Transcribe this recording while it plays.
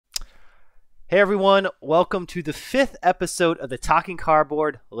Hey everyone, welcome to the 5th episode of the Talking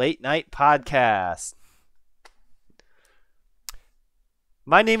Cardboard Late Night Podcast.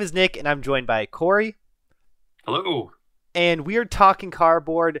 My name is Nick and I'm joined by Cory. Hello. And we're talking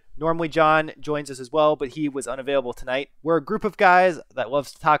cardboard. Normally John joins us as well, but he was unavailable tonight. We're a group of guys that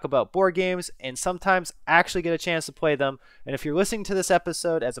loves to talk about board games and sometimes actually get a chance to play them. And if you're listening to this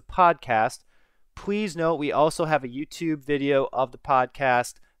episode as a podcast, please note we also have a YouTube video of the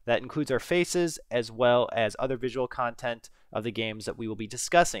podcast that includes our faces as well as other visual content of the games that we will be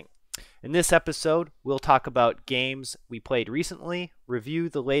discussing. In this episode, we'll talk about games we played recently, review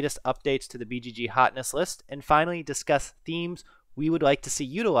the latest updates to the BGG Hotness List, and finally discuss themes we would like to see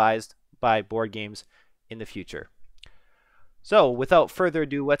utilized by board games in the future. So, without further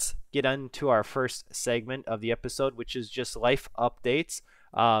ado, let's get into our first segment of the episode, which is just life updates.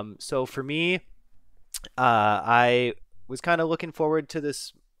 So for me, I was kind of looking forward to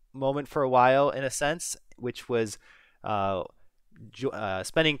this moment for a while, in a sense, which was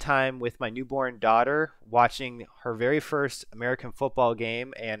spending time with my newborn daughter, watching her very first American football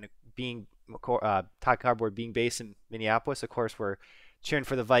game, and being Talk Cardboard being based in Minneapolis. Of course, we're cheering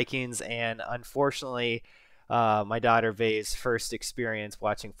for the Vikings, and unfortunately, my daughter Vay's first experience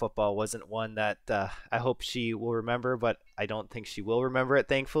watching football wasn't one that I hope she will remember, but I don't think she will remember it,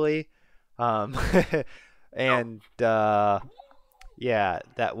 thankfully. And yeah,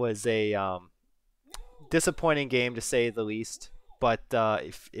 that was a disappointing game to say the least. But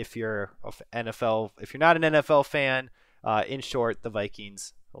if you're not an NFL fan, in short, the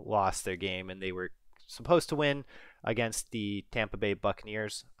Vikings lost their game and they were supposed to win against the Tampa Bay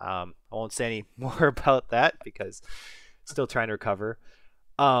Buccaneers. I won't say any more about that because still trying to recover.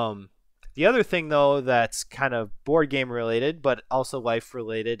 The other thing, though, that's kind of board game related but also life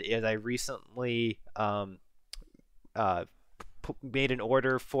related is I recently made an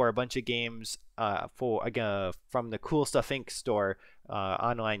order for a bunch of games from the Cool Stuff Inc. store,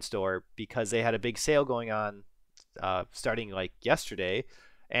 online store, because they had a big sale going on starting like yesterday,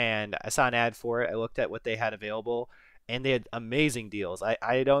 and I saw an ad for it. I looked at what they had available, and they had amazing deals.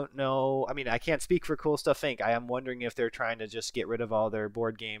 I don't know. I mean, I can't speak for Cool Stuff Inc. I am wondering if they're trying to just get rid of all their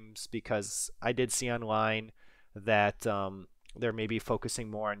board games, because I did see online that they're maybe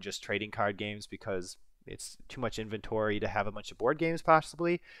focusing more on just trading card games because it's too much inventory to have a bunch of board games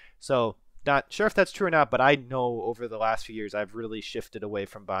possibly. So not sure if that's true or not, but I know over the last few years I've really shifted away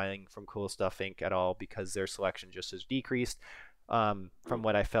from buying from Cool Stuff Inc. at all because their selection just has decreased from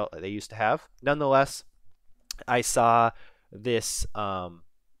what I felt they used to have. Nonetheless, I saw this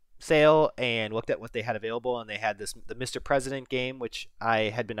sale and looked at what they had available, and they had the Mr. President game, which I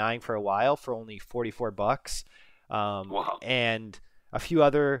had been eyeing for a while, for only $44. Wow. And a few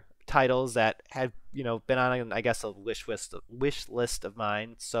other titles that had been on, I guess, a wish list of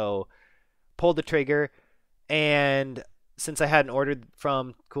mine. So pulled the trigger, and since I hadn't ordered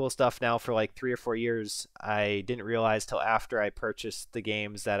from Cool Stuff now for like 3 or 4 years, I didn't realize till after I purchased the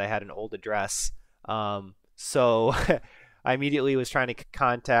games that I had an old address. So I immediately was trying to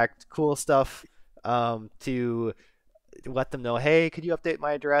contact Cool Stuff to let them know, hey, could you update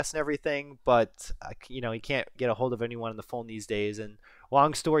my address and everything? But you can't get a hold of anyone on the phone these days. And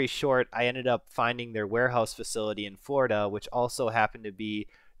long story short, I ended up finding their warehouse facility in Florida, which also happened to be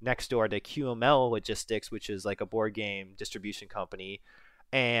next door to QML Logistics, which is like a board game distribution company.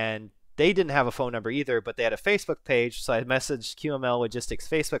 And they didn't have a phone number either, but they had a Facebook page. So I messaged QML Logistics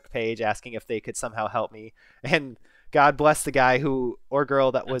Facebook page asking if they could somehow help me. And God bless the guy or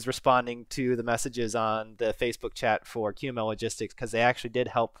girl that was responding to the messages on the Facebook chat for QML Logistics, because they actually did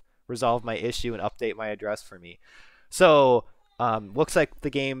help resolve my issue and update my address for me. So looks like the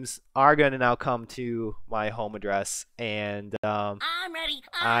games are going to now come to my home address, and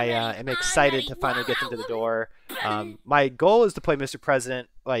I am excited to finally get them to the door. My goal is to play Mr. President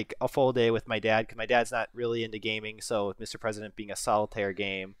like a full day with my dad, because my dad's not really into gaming. So with Mr. President being a solitaire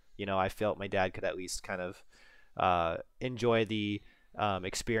game, I felt my dad could at least kind of enjoy the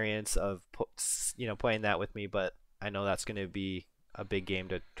experience of playing that with me. But I know that's going to be a big game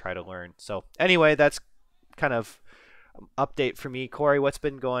to try to learn. So anyway, that's kind of update for me. Cory, what's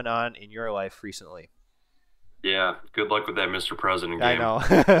been going on in your life recently? Yeah, good luck with that Mr. President game. I know.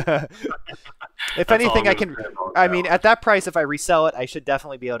 If anything, I mean, at that price, if I resell it, I should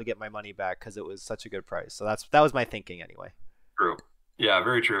definitely be able to get my money back because it was such a good price. So that was my thinking anyway. True. Yeah,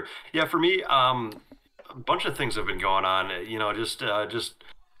 very true. Yeah, for me, a bunch of things have been going on. Just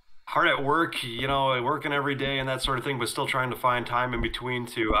hard at work, working every day and that sort of thing, but still trying to find time in between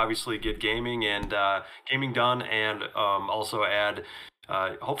to obviously get gaming and gaming done, and also add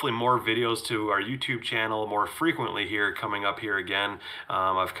hopefully more videos to our YouTube channel more frequently here coming up here again.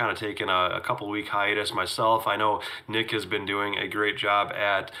 I've kind of taken a couple week hiatus myself. I know Nick has been doing a great job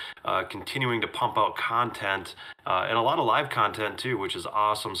at continuing to pump out content and a lot of live content too, which is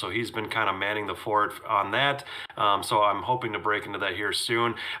awesome. So he's been kind of manning the fort on that. So I'm hoping to break into that here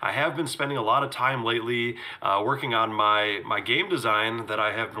soon. I have been spending a lot of time lately working on my game design that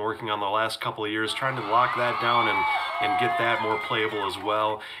I have been working on the last couple of years, trying to lock that down and get that more playable as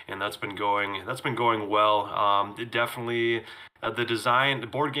well. And that's been going well. It definitely. The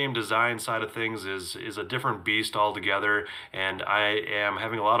board game design side of things is a different beast altogether, and I am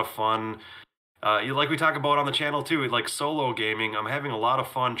having a lot of fun. Like we talk about on the channel too, like solo gaming. I'm having a lot of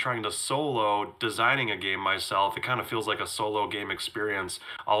fun trying to solo designing a game myself. It kind of feels like a solo game experience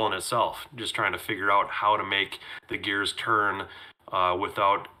all in itself. Just trying to figure out how to make the gears turn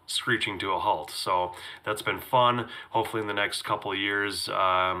without screeching to a halt. So that's been fun. Hopefully in the next couple of years,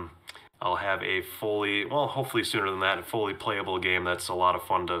 I'll have a hopefully sooner than that, a fully playable game that's a lot of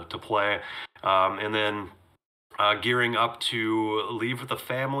fun to play. And then gearing up to leave with the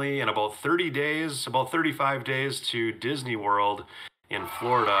family in about 30 days, about 35 days to Disney World in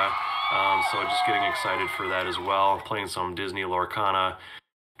Florida. So just getting excited for that as well. Playing some Disney Lorcana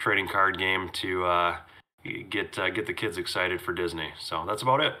trading card game to get the kids excited for Disney. So that's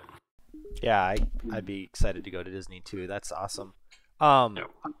about it. Yeah, I'd be excited to go to Disney too. That's awesome. Yep.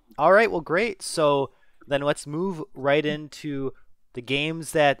 All right, well, great. So then let's move right into the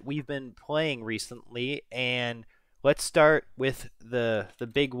games that we've been playing recently, and let's start with the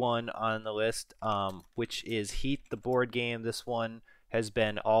big one on the list, which is Heat, the board game. This one has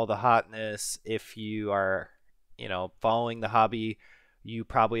been all the hotness. If you are, following the hobby, you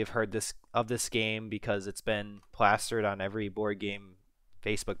probably have heard of this game because it's been plastered on every board game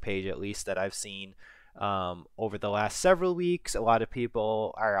Facebook page, at least that I've seen. Over the last several weeks, a lot of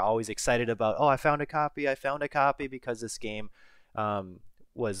people are always excited about, oh, I found a copy because this game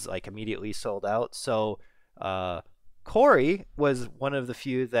was like immediately sold out. So Cory was one of the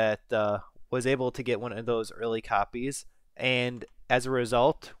few that was able to get one of those early copies, and as a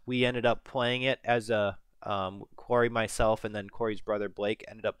result we ended up playing it as a Cory, myself, and then Cory's brother Blake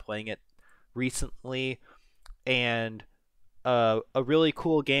ended up playing it recently, and a really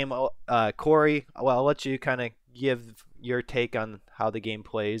cool game. Cory, well, I'll let you kind of give your take on how the game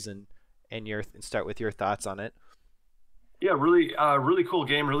plays and start with your thoughts on it. Yeah, really cool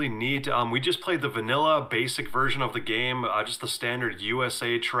game, really neat. We just played the vanilla basic version of the game, just the standard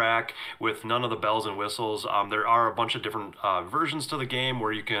USA track with none of the bells and whistles. There are a bunch of different versions to the game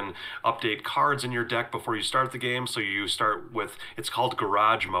where you can update cards in your deck before you start the game. So you start with, it's called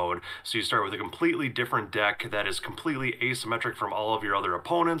garage mode. So you start with a completely different deck that is completely asymmetric from all of your other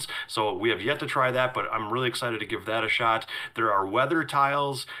opponents. So we have yet to try that, but I'm really excited to give that a shot. There are weather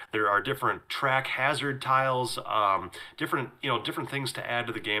tiles, there are different track hazard tiles, different things to add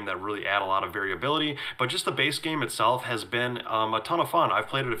to the game that really add a lot of variability. But just the base game itself has been a ton of fun. I've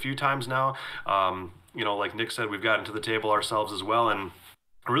played it a few times now. Like Nick said, we've gotten to the table ourselves as well, and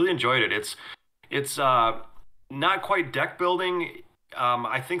I really enjoyed it. It's not quite deck building.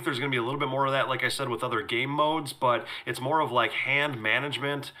 I think there's going to be a little bit more of that, like I said, with other game modes, but it's more of like hand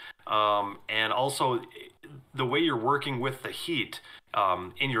management, and also the way you're working with the heat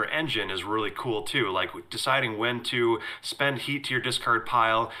in your engine is really cool too. Like deciding when to spend heat to your discard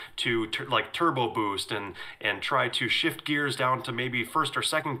pile to like turbo boost and try to shift gears down to maybe first or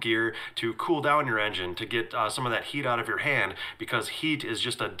second gear to cool down your engine to get some of that heat out of your hand, because heat is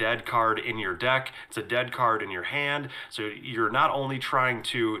just a dead card in your deck. It's a dead card in your hand. So you're not only trying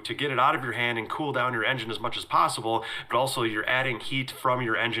to get it out of your hand and cool down your engine as much as possible, but also you're adding heat from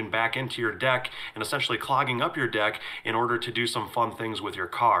your engine back into your deck and essentially clogging up your deck in order to do some fun things with your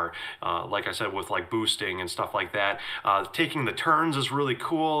car, like I said, with like boosting and stuff like that. Taking the turns is really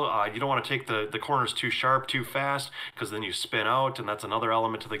cool. You don't want to take the corners too sharp too fast, because then you spin out, and that's another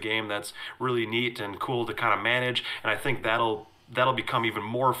element to the game that's really neat and cool to kind of manage. And I think that'll become even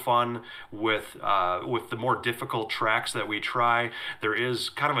more fun with the more difficult tracks that we try. There is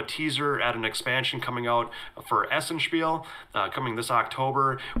kind of a teaser at an expansion coming out for Essenspiel coming this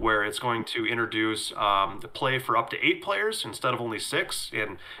October, where it's going to introduce play for up to 8 players instead of only 6.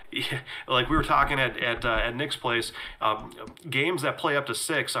 And like we were talking at Nick's place, games that play up to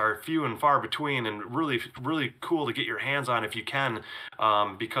 6 are few and far between, and really cool to get your hands on if you can,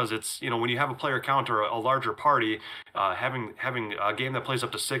 because it's, when you have a player count or a larger party, having a game that plays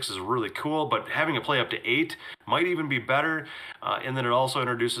up to 6 is really cool, but having it play up to 8 might even be better. And then it also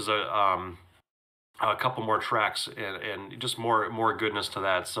introduces a couple more tracks and just more goodness to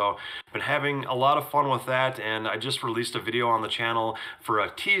that. So been having a lot of fun with that, and I just released a video on the channel for a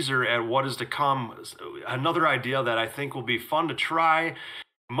teaser at what is to come. Another idea that I think will be fun to try.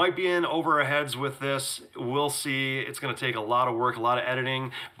 Might be in over our heads with this. We'll see. It's going to take a lot of work, a lot of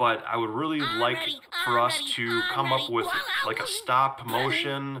editing, but I would really like for us to come up with like a stop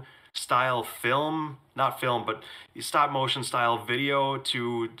motion style film, not film, but stop motion style video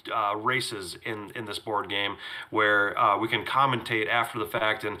to races in this board game where we can commentate after the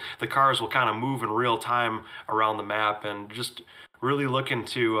fact, and the cars will kind of move in real time around the map, and just really looking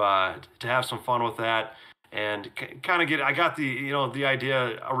to have some fun with that. And kind of get, I got the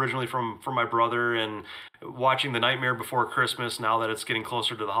idea originally from my brother, and watching The Nightmare Before Christmas, now that it's getting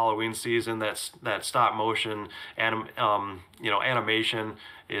closer to the Halloween season, that stop motion animation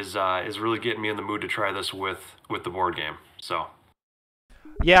is really getting me in the mood to try this with the board game. So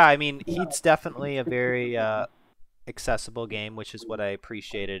Yeah, I mean, Heat's definitely a very accessible game, which is what I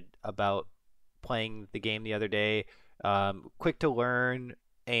appreciated about playing the game the other day. Quick to learn,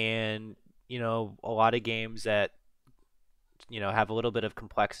 and a lot of games that have a little bit of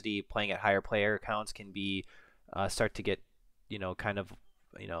complexity, playing at higher player counts can be start to get kind of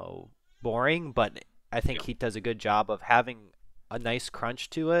boring. But I think Heat does a good job of having a nice crunch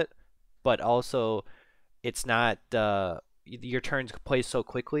to it, but also it's not your turns play so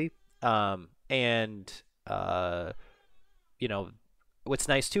quickly. And you know what's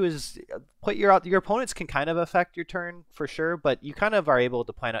nice too is your opponents can kind of affect your turn for sure, but you kind of are able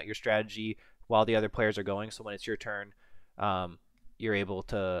to plan out your strategy while the other players are going. So when it's your turn, you're able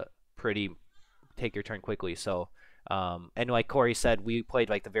to pretty take your turn quickly. So and like Cory said, we played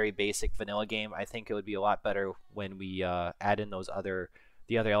like the very basic vanilla game. I think it would be a lot better when we add in the other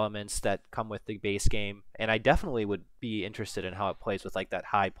elements that come with the base game. And I definitely would be interested in how it plays with like that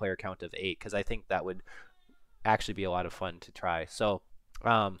high player count of 8, because I think that would actually be a lot of fun to try. So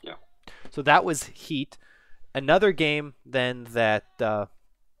yeah. So that was Heat. Another game then that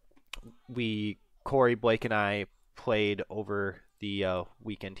Cory, Blake, and I played over the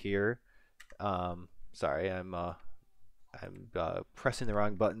weekend here. Sorry, I'm pressing the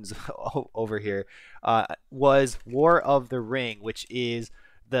wrong buttons over here. Was War of the Ring, which is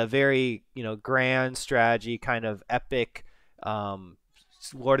the very grand strategy kind of epic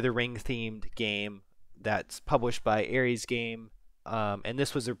Lord of the Ring themed game that's published by Ares Game. And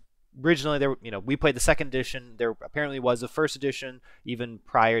this was originally there. We played the second edition. There apparently was a first edition even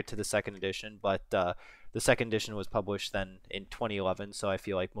prior to the second edition, but the second edition was published then in 2011. So I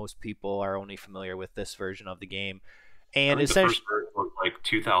feel like most people are only familiar with this version of the game. And I think the essentially, first version was like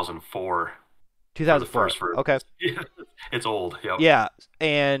 2004. 2004. The first version. Okay. It's old. Yep. Yeah,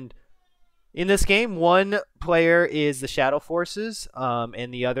 and in this game, one player is the Shadow Forces,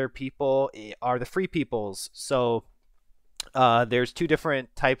 and the other people are the Free Peoples. So there's two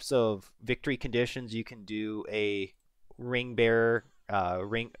different types of victory conditions. You can do a ring bearer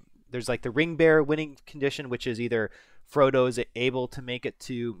ring. There's like the ring bearer winning condition, which is either Frodo's able to make it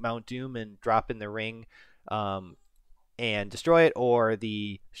to Mount Doom and drop in the ring and destroy it, or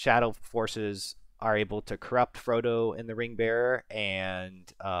the Shadow Forces are able to corrupt Frodo and the ring bearer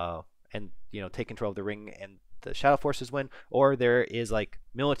and take control of the ring, and the Shadow Forces win. Or there is like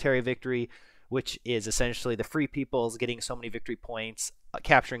military victory, which is essentially the Free Peoples getting so many victory points,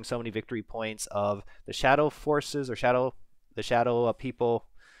 capturing so many victory points of the Shadow Forces or the Shadow people,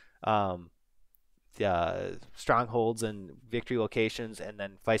 the strongholds and victory locations, and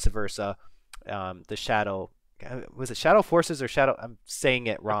then vice versa. The Shadow, was it Shadow Forces or Shadow? I'm saying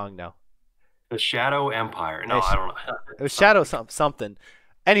it wrong now. The Shadow Empire. No, I don't know. It was Shadow something.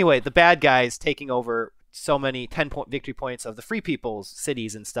 Anyway, the bad guys taking over so many 10-point victory points of the Free People's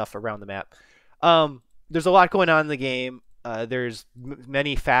cities and stuff around the map. There's a lot going on in the game. There's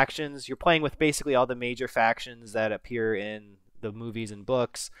many factions. You're playing with basically all the major factions that appear in the movies and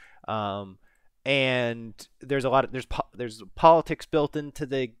books. And there's there's politics built into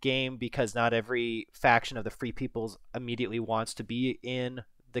the game, because not every faction of the Free Peoples immediately wants to be in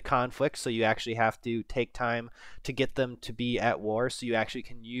the conflict, so you actually have to take time to get them to be at war, so you actually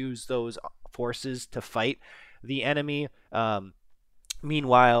can use those forces to fight the enemy.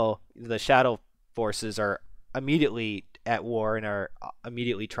 Meanwhile, the Shadow Forces are immediately at war and are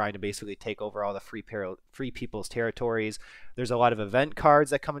immediately trying to basically take over all the Free People's territories. There's a lot of event cards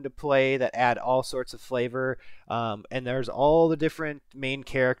that come into play that add all sorts of flavor, and there's all the different main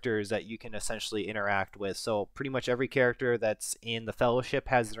characters that you can essentially interact with. So pretty much every character that's in the Fellowship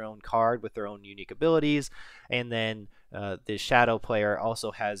has their own card with their own unique abilities, and then the Shadow player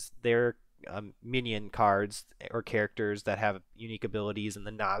also has their minion cards or characters that have unique abilities in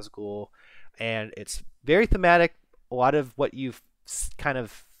the Nazgul, and it's very thematic. A lot of what you kind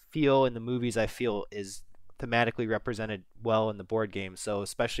of feel in the movies, I feel, is thematically represented well in the board game. So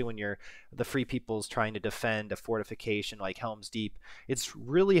especially when you're the free peoples trying to defend a fortification like Helm's Deep, it's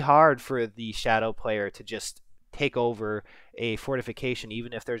really hard for the shadow player to just take over a fortification,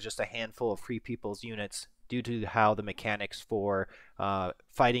 even if there's just a handful of free people's units, due to how the mechanics for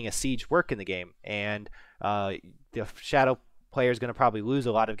fighting a siege work in the game. And the shadow player is going to probably lose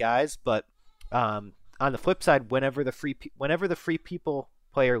a lot of guys, but on the flip side, whenever the free people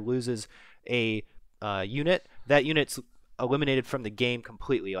player loses a unit, that unit's eliminated from the game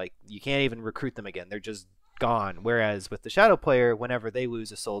completely. Like, you can't even recruit them again; they're just gone. Whereas with the shadow player, whenever they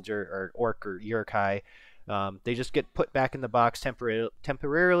lose a soldier or orc or Uruk-hai, they just get put back in the box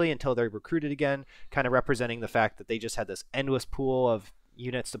temporarily until they're recruited again, kind of representing the fact that they just had this endless pool of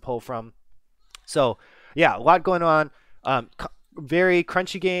units to pull from. So yeah, a lot going on. Very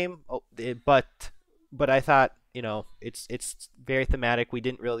crunchy game, but I thought, it's very thematic. We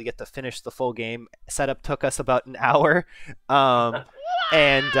didn't really get to finish the full game. Setup took us about an hour, and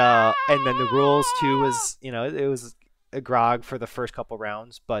then the rules too was, it was a grog for the first couple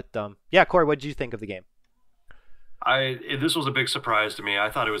rounds. But yeah, Corey, what did you think of the game? This was a big surprise to me.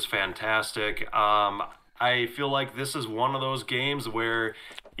 I thought it was fantastic. I feel like this is one of those games where,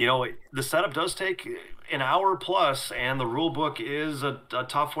 the setup does take an hour plus, and the rule book is a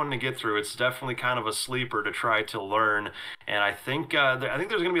tough one to get through. It's definitely kind of a sleeper to try to learn, and I think there's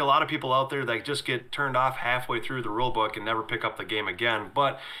going to be a lot of people out there that just get turned off halfway through the rule book and never pick up the game again.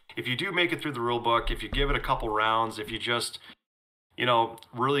 But if you do make it through the rule book, if you give it a couple rounds, if you just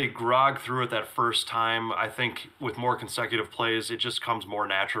really grog through it that first time, I think with more consecutive plays, it just comes more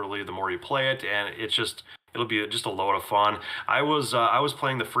naturally the more you play it, and it'll be just a load of fun. I was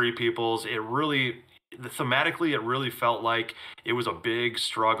playing the free peoples. Thematically, it really felt like it was a big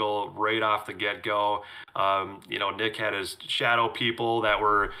struggle right off the get-go. Nick had his shadow people that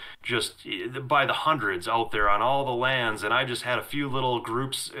were just by the hundreds out there on all the lands, and I just had a few little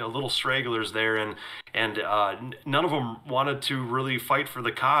groups, little stragglers there, and none of them wanted to really fight for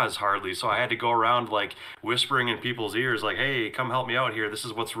the cause hardly. So I had to go around like whispering in people's ears, like, "Hey, come help me out here. This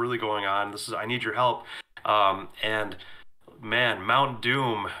is what's really going on. I need your help." And man, Mount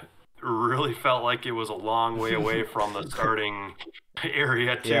Doom really felt like it was a long way away from the starting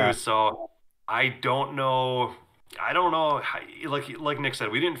area too. Yeah. So I don't know. Like Nick said,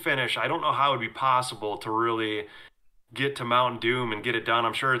 we didn't finish. I don't know how it would be possible to really get to Mount Doom and get it done.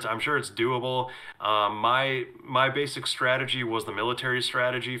 I'm sure it's doable. My basic strategy was the military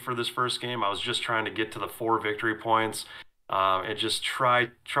strategy for this first game. I was just trying to get to the 4 victory points, and just try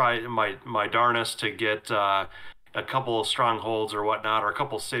my darnest to get a couple strongholds or whatnot, or a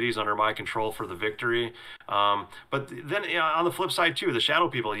couple cities under my control for the victory. But then on the flip side too, the shadow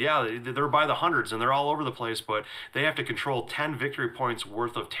people, yeah, they're by the hundreds and they're all over the place, but they have to control 10 victory points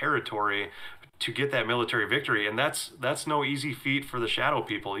worth of territory to get that military victory, and that's no easy feat for the shadow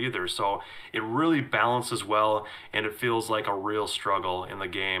people either. So it really balances well, and it feels like a real struggle in the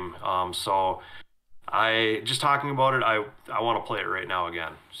game. So I just talking about it, I want to play it right now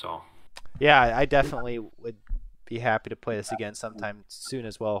again. So Yeah, I definitely would be happy to play this again sometime soon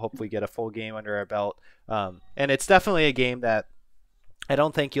as well. Hopefully get a full game under our belt. And it's definitely a game that I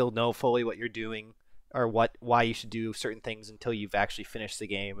don't think you'll know fully what you're doing or why you should do certain things until you've actually finished the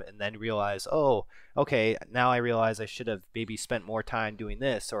game, and then realize, oh, okay, now I realize I should have maybe spent more time doing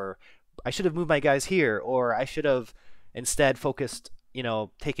this, or I should have moved my guys here, or I should have instead focused,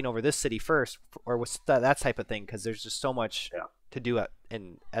 taking over this city first, or that type of thing, because there's just so much to do at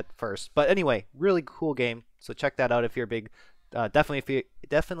first. But anyway, really cool game. So check that out if you're a big,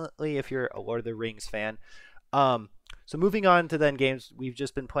 definitely if you're a Lord of the Rings fan. So moving on to then games we've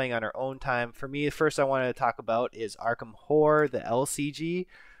just been playing on our own time. For me, the first I wanted to talk about is Arkham Horror, the LCG.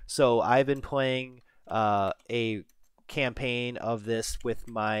 So I've been playing a campaign of this with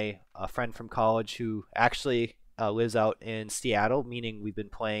my friend from college who actually lives out in Seattle, meaning we've been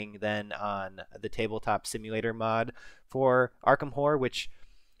playing then on the tabletop simulator mod for Arkham Horror, which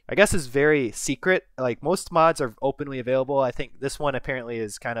I guess is very secret. Like, most mods are openly available. I think this one apparently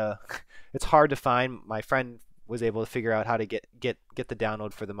is kind of it's hard to find. My friend was able to figure out how to get the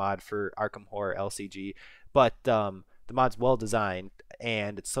download for the mod for Arkham Horror LCG, but the mod's well designed,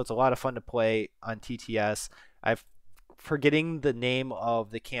 and it's a lot of fun to play on TTS. I'm forgetting the name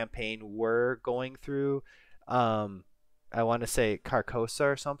of the campaign we're going through. I want to say Carcosa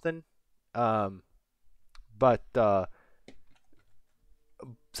or something, but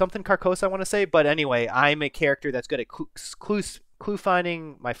something Carcosa I want to say. But anyway, I'm a character that's good at clue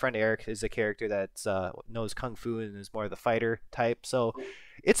finding. My friend Eric is a character that knows kung fu and is more of the fighter type. So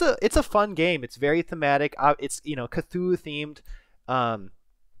it's a fun game. It's very thematic. It's Cthulhu themed. Um,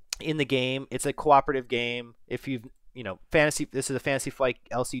 in the game, it's a cooperative game. If you've fantasy, this is a Fantasy Flight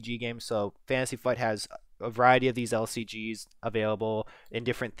LCG game, so Fantasy Flight has a variety of these LCGs available in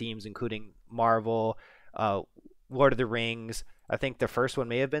different themes, including Marvel, Lord of the Rings. I think the first one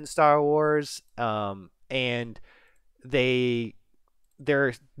may have been Star Wars, and they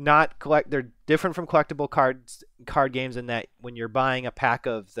they're different from collectible card games in that when you're buying a pack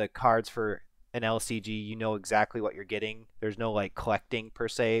of the cards for an LCG, you know exactly what you're getting. There's no like collecting per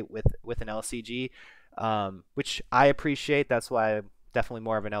se with an LCG, which I appreciate. That's why I'm definitely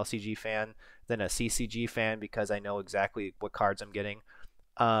more of an LCG fan than a CCG fan, because I know exactly what cards I'm getting.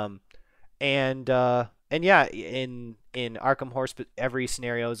 Um, and yeah, in Arkham Horse, every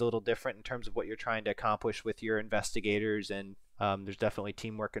scenario is a little different in terms of what you're trying to accomplish with your investigators, and there's definitely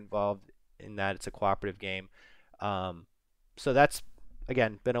teamwork involved in that. It's a cooperative game. So that's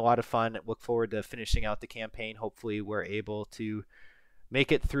again been a lot of fun. Look forward to finishing out the campaign. Hopefully we're able to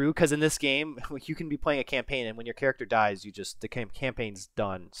make it through, because in this game you can be playing a campaign, and when your character dies, the campaign's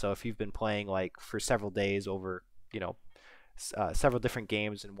done. So if you've been playing like for several days over several different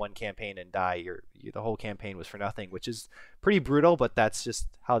games in one campaign and die, the whole campaign was for nothing, which is pretty brutal, but that's just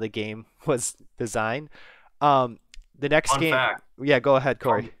how the game was designed. The next Fun game, fact. yeah, go ahead,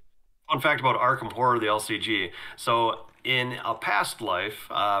 Cory. Fun fact about Arkham Horror, the LCG. So, in a past life,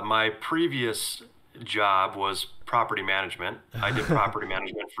 my previous job was property management. I did property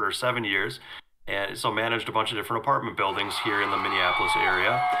management for 7 years, and so managed a bunch of different apartment buildings here in the Minneapolis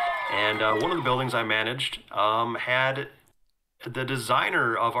area. And one of the buildings I managed had the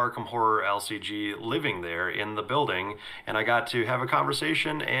designer of Arkham Horror LCG living there in the building, and I got to have a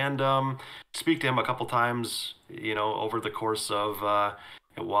conversation and speak to him a couple times, over the course of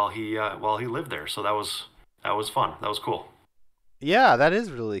while he lived there. So that was fun. That was cool. Yeah, that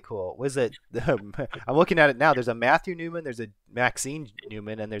is really cool. Was it? I'm looking at it now. There's a Matthew Newman, there's a Maxine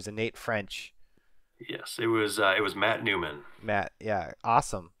Newman, and there's a Nate French. Yes, it was Matt Newman. Matt, yeah,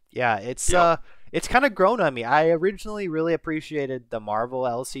 awesome. Yeah, Yep. it's kind of grown on me. I originally really appreciated the Marvel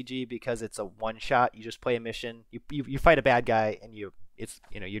LCG because it's a one shot. You just play a mission, you fight a bad guy, and you're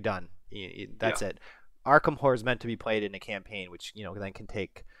done. That's Yeah. it. Arkham Horror is meant to be played in a campaign, which then can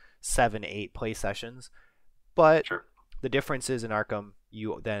take 7, 8 play sessions. But Sure. the difference is in Arkham,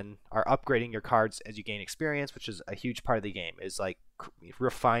 you then are upgrading your cards as you gain experience, which is a huge part of the game. Is like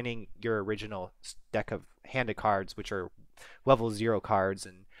refining your original deck of handed cards, which are level 0 cards,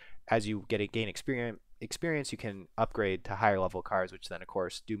 and as you gain experience, you can upgrade to higher level cards, which then of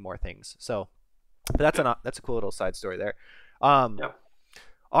course do more things. So, but that's a cool little side story there. Um, Yep.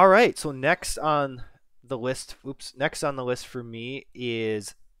 all right, so next on the list, for me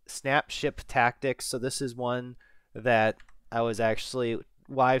is Snap Ship Tactics. So this is one that I was actually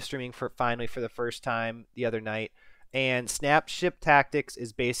live streaming finally for the first time the other night. And Snap Ship Tactics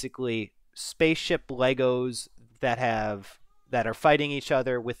is basically spaceship Legos that are fighting each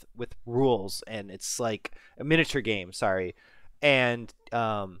other with rules, and it's like a miniature game. Sorry, and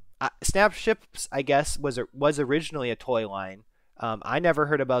Snap Ships, I guess, was originally a toy line. I never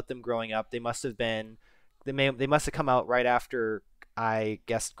heard about them growing up. They must have come out right after I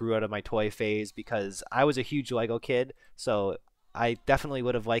guess grew out of my toy phase, because I was a huge Lego kid, so I definitely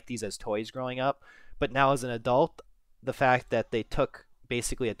would have liked these as toys growing up. But now as an adult, the fact that they took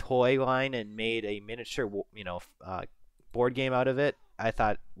basically a toy line and made a miniature, board game out of it, I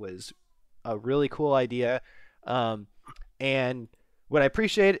thought was a really cool idea. And what I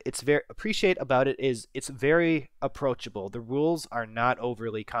appreciate about it is it's very approachable. The rules are not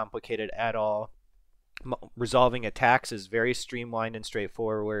overly complicated at all. Resolving attacks is very streamlined and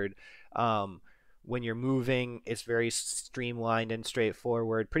straightforward. When you're moving, it's very streamlined and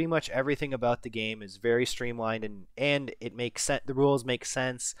straightforward. Pretty much everything about the game is very streamlined, and it makes sense. The rules make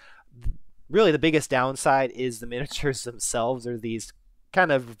sense. Really, the biggest downside is the miniatures themselves are these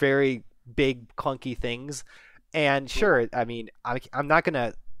kind of very big, clunky things. And sure, I mean, I'm not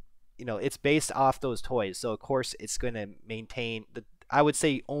gonna, it's based off those toys, so of course it's gonna maintain the. I would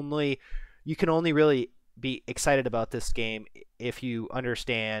say you can only really be excited about this game if you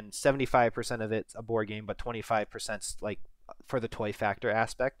understand 75% of it's a board game, but 25% like for the toy factor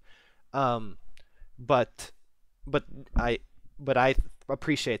aspect. But I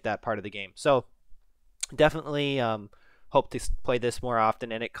appreciate that part of the game. So definitely hope to play this more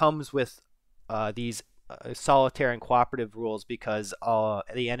often. And it comes with these solitaire and cooperative rules, because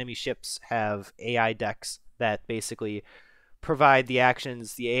the enemy ships have AI decks that basically provide the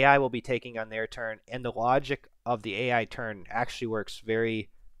actions the AI will be taking on their turn, and the logic of the AI turn actually works very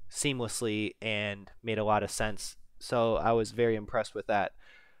seamlessly and made a lot of sense. So I was very impressed with that.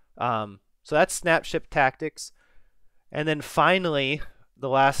 So that's Snapship Tactics. And then finally, the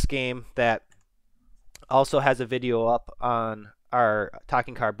last game that also has a video up on our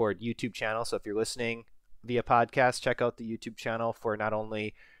Talking Cardboard YouTube channel. So if you're listening via podcast, check out the YouTube channel for not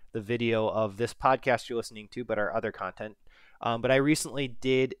only the video of this podcast you're listening to, but our other content. But I recently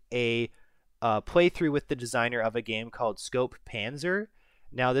did a playthrough with the designer of a game called Scope Panzer.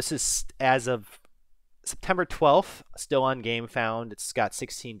 Now, this is as of September 12th, still on Gamefound. It's got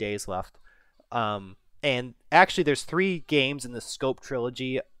 16 days left. And actually, there's 3 games in the Scope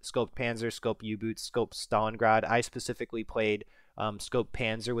trilogy: Scope Panzer, Scope U-Boot, Scope Stalingrad. I specifically played Scope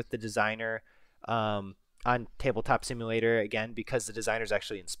Panzer with the designer on Tabletop Simulator, again, because the designer's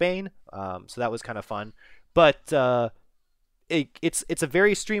actually in Spain. So that was kind of fun. But it's a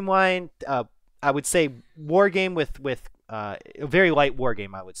very streamlined, I would say, war game with a very light war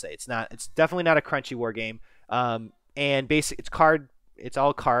game. I would say it's definitely not a crunchy war game. And it's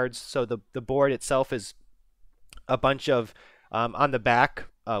all cards. So the board itself is a bunch of on the back.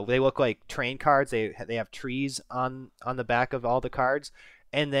 They look like train cards. They have trees on the back of all the cards,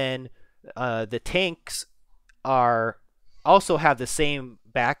 and then the tanks are also have the same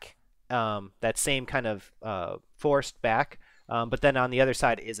back, that same kind of forced back. But then on the other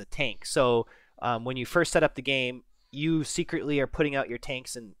side is a tank. So when you first set up the game, you secretly are putting out your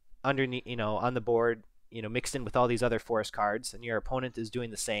tanks and underneath, on the board, mixed in with all these other forest cards, and your opponent is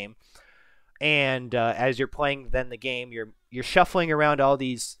doing the same. And as you're playing then the game, you're shuffling around all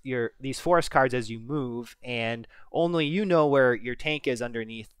these forest cards as you move, and only you know where your tank is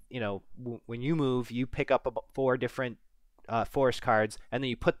underneath. When you move, you pick up 4 different forest cards, and then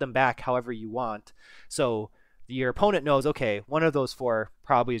you put them back however you want. So your opponent knows, okay, one of those 4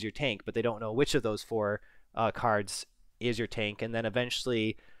 probably is your tank, but they don't know which of those 4 cards is your tank. And then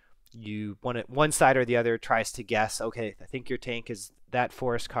eventually one side or the other tries to guess, okay, I think your tank is that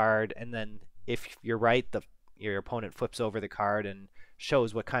forest card, and then if you're right, your opponent flips over the card and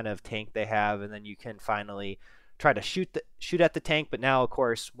shows what kind of tank they have, and then you can finally try to shoot at the tank. But now, of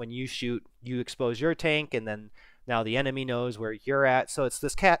course, when you shoot, you expose your tank, and then now the enemy knows where you're at. So it's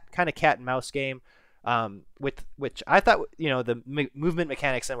this kind of cat and mouse game, with which I thought the movement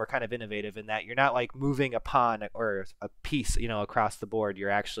mechanics then were kind of innovative in that you're not like moving a pawn or a piece across the board. You're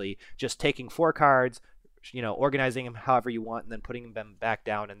actually just taking 4 cards, organizing them however you want, and then putting them back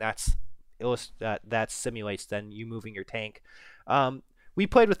down, and that simulates then you moving your tank. We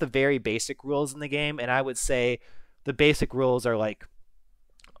played with the very basic rules in the game, and I would say the basic rules are like,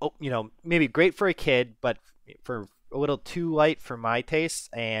 maybe great for a kid, but for a little too light for my taste.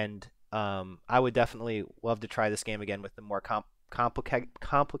 And I would definitely love to try this game again with the more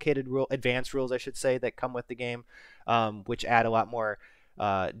complicated advanced rules, I should say, that come with the game, which add a lot more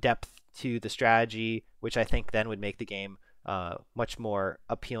depth to the strategy, which I think then would make the game much more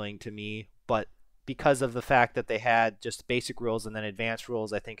appealing to me. But because of the fact that they had just basic rules and then advanced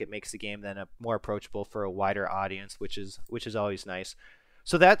rules, I think it makes the game then more approachable for a wider audience, which is always nice.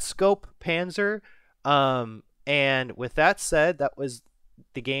 So that's Scope Panzer. And with that said, that was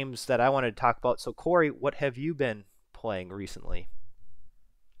the games that I wanted to talk about. So Cory, what have you been playing recently?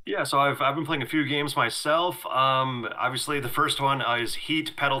 Yeah, so I've been playing a few games myself. Obviously, the first one is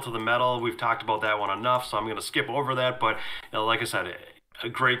Heat, Pedal to the Metal. We've talked about that one enough, so I'm going to skip over that. But like I said, a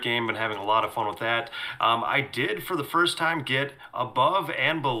great game. Been having a lot of fun with that. I did, for the first time, get Above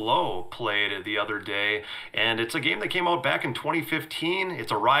and Below played the other day, and it's a game that came out back in 2015.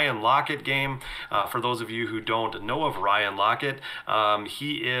 It's a Ryan Lockett game. For those of you who don't know of Ryan Lockett,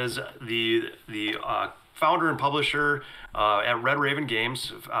 he is the founder and publisher at Red Raven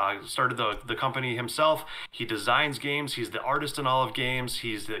Games. Started the company himself. He designs games. He's the artist in all of games.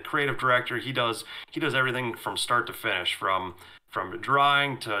 He's the creative director. He does everything from start to finish, from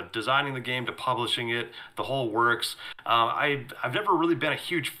drawing to designing the game to publishing it. The whole works. I've never really been a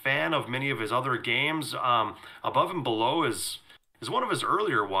huge fan of many of his other games. Above and Below is one of his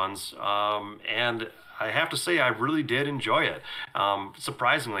earlier ones, and I have to say I really did enjoy it.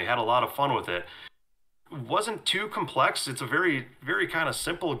 Surprisingly, had a lot of fun with it. Wasn't too complex. It's a very, very kind of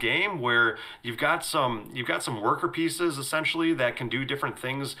simple game where you've got some worker pieces essentially that can do different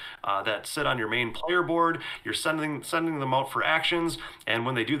things, that sit on your main player board. You're sending them out for actions, and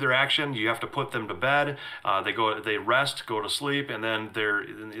when they do their action, you have to put them to bed. They rest, go to sleep, and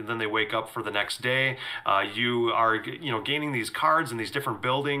then they wake up for the next day. You are gaining these cards in these different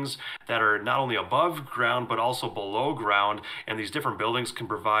buildings that are not only above ground but also below ground, and these different buildings can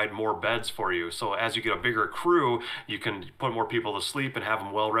provide more beds for you. So as you get a bigger crew, you can put more people to sleep and have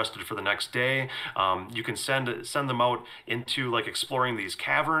them well rested for the next day. You can send them out into like exploring these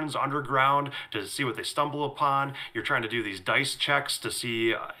caverns underground to see what they stumble upon. You're trying to do these dice checks to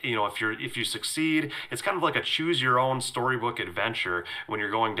see, if you succeed. It's kind of like a choose your own storybook adventure when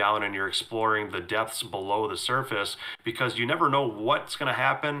you're going down and you're exploring the depths below the surface, because you never know what's going to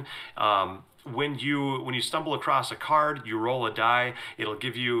happen. When you stumble across a card, you roll a die. It'll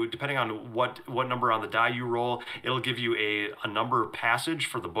give you, depending on what number on the die you roll, it'll give you a number passage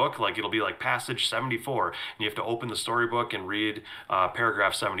for the book. Like it'll be like passage 74, and you have to open the storybook and read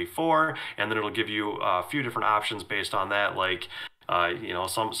paragraph 74, and then it'll give you a few different options based on that. Like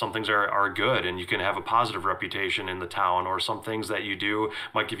some things are good and you can have a positive reputation in the town, or some things that you do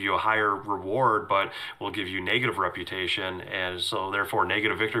might give you a higher reward but will give you negative reputation, and so therefore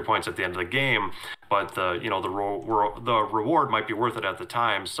negative victory points at the end of the game. But the reward might be worth it at the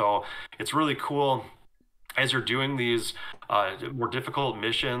time. So it's really cool as you're doing these more difficult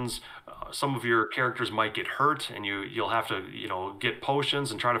missions. Some of your characters might get hurt, and you'll have to get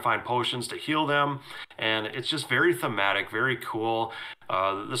potions and try to find potions to heal them. And it's just very thematic, very cool.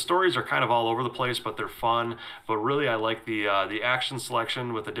 The stories are kind of all over the place, but they're fun. But really, I like the action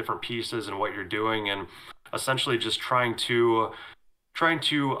selection with the different pieces and what you're doing, and essentially just trying to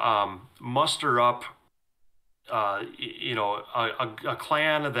muster up a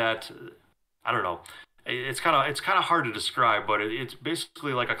clan that, I don't know. It's kind of hard to describe, but it's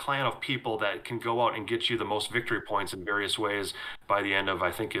basically like a clan of people that can go out and get you the most victory points in various ways by the end of,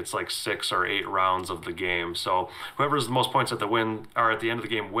 I think it's like 6 or 8 rounds of the game. So whoever has the most points at the end of the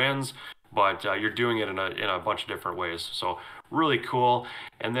game wins, but you're doing it in a bunch of different ways. So really cool.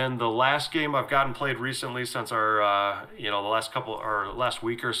 And then the last game I've gotten played recently since our the last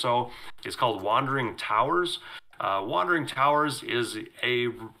week or so is called Wandering Towers. Wandering Towers is a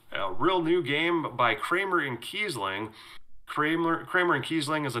real new game by Kramer and Kiesling. Kramer and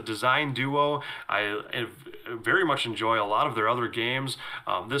Kiesling is a design duo. I very much enjoy a lot of their other games.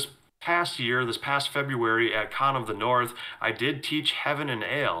 This past February at Con of the North, I did teach Heaven and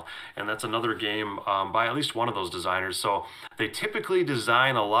Ale, and that's another game by at least one of those designers. So they typically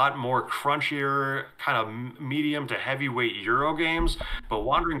design a lot more crunchier, kind of medium to heavyweight Euro games, but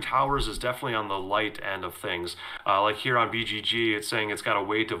Wandering Towers is definitely on the light end of things. Like here on BGG, it's saying it's got a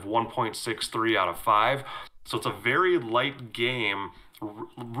weight of 1.63 out of 5. So it's a very light game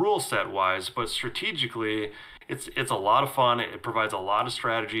rule set wise, but strategically it's a lot of fun. It provides a lot of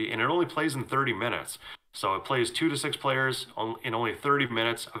strategy, and it only plays in 30 minutes. So it plays 2 to 6 players in only 30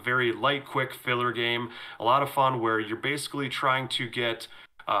 minutes. A very light, quick filler game. A lot of fun where you're basically trying to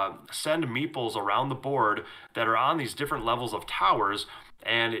send meeples around the board that are on these different levels of towers,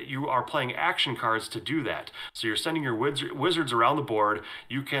 and you are playing action cards to do that. So you're sending your wizards around the board.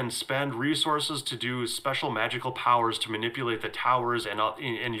 You can spend resources to do special magical powers to manipulate the towers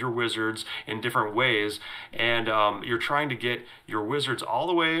and your wizards in different ways. And you're trying to get your wizards all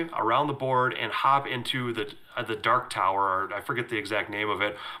the way around the board and hop into the dark tower, or I forget the exact name of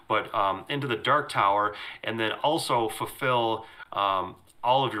it, but into the dark tower, and then also fulfill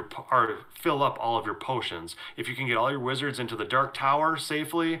fill up all of your potions. If you can get all your wizards into the dark tower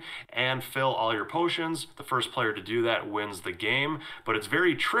safely and fill all your potions, the first player to do that wins the game. But it's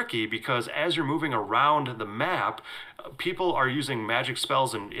very tricky because as you're moving around the map, people are using magic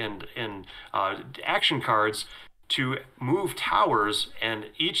spells and action cards to move towers, and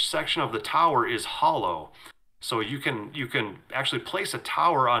each section of the tower is hollow. So you can actually place a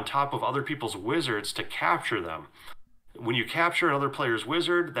tower on top of other people's wizards to capture them. When you capture another player's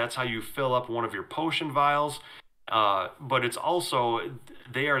wizard, that's how you fill up one of your potion vials. But it's also,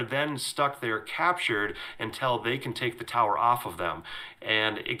 they are then stuck there captured until they can take the tower off of them.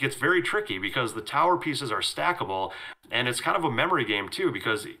 And it gets very tricky because the tower pieces are stackable, and it's kind of a memory game too,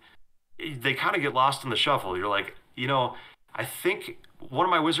 because they kind of get lost in the shuffle. You're like, I think one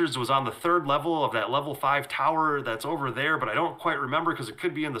of my wizards was on the 3rd level of that level 5 tower that's over there, but I don't quite remember because it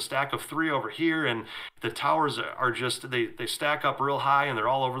could be in the stack of 3 over here. And the towers are just, they stack up real high and they're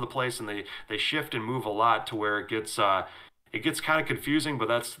all over the place, and they shift and move a lot to where it gets kind of confusing, but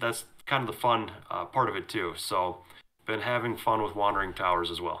that's kind of the fun part of it too. So been having fun with Wandering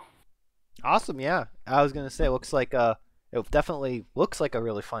Towers as well. Awesome, yeah. I was gonna say, it definitely looks like a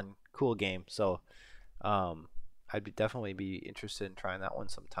really fun, cool game. So, I'd definitely be interested in trying that one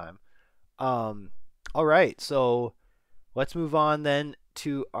sometime. All right, so let's move on then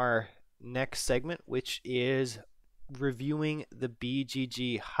to our next segment, which is reviewing the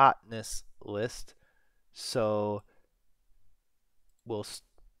BGG Hotness List. So I'm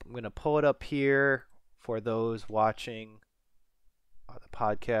going to pull it up here for those watching the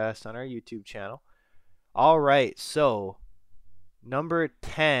podcast on our YouTube channel. All right, so number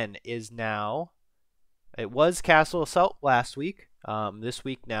 10 is now. It was Castle Assault last week. This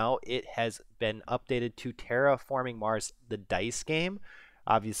week now it has been updated to Terraforming Mars, the dice game.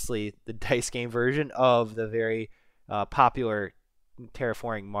 Obviously, the dice game version of the very popular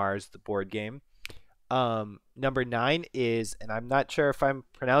Terraforming Mars, the board game. Number 9 is, and I'm not sure if I'm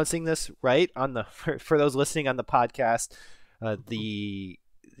pronouncing this right on the for those listening on the podcast, the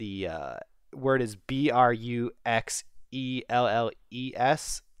word is Bruxelles.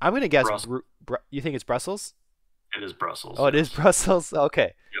 I'm gonna guess. Brussels. You think it's Brussels? It is Brussels. Oh, it is Yes. Brussels.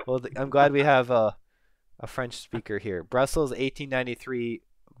 Okay. Yep. Well, I'm glad we have a French speaker here. Brussels, 1893,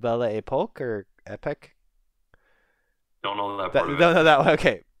 Belle Epoque or Epic. Don't know that part of No, it. no, that one.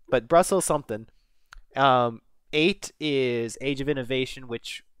 Okay, but Brussels something. 8 is Age of Innovation,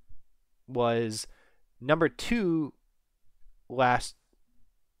 which was number 2 last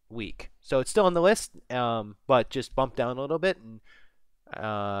week. So it's still on the list, but just bumped down a little bit.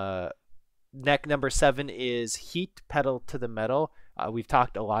 And neck number 7 is Heat Pedal to the Metal. We've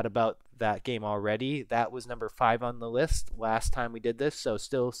talked a lot about that game already. That was number 5 on the list last time we did this, so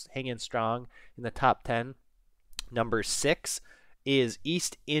still hanging strong in the top 10. Number 6 is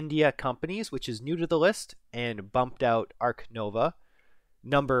East India Companies, which is new to the list and bumped out Arc Nova.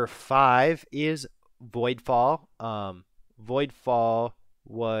 Number 5 is Voidfall. Voidfall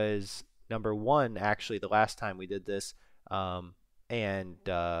was number 1 actually the last time we did this, and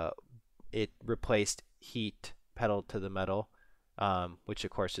it replaced Heat Pedal to the Metal, which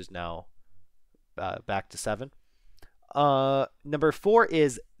of course is now back to 7. Number 4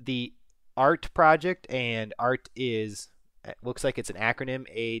 is the Art Project, and Art is, it looks like it's an acronym,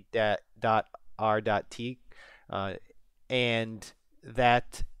 A.R.T, and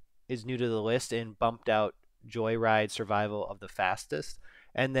that is new to the list and bumped out Joyride Survival of the Fastest.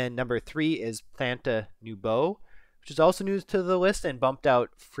 And then number 3 is Planta Nouveau, which is also new to the list and bumped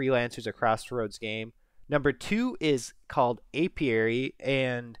out Freelancers A Crossroads game. Number 2 is called Apiary,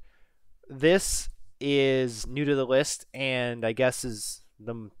 and this is new to the list and I guess is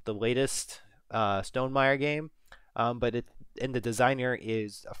the latest Stonemaier game. But the designer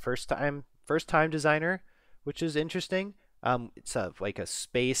is a first time designer, which is interesting. It's like a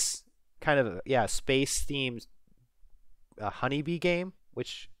space kind of space themed honeybee game,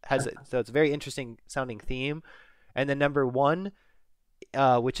 which has so it's a very interesting sounding theme. And then number 1,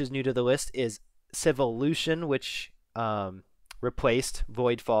 which is new to the list, is Civolution, which replaced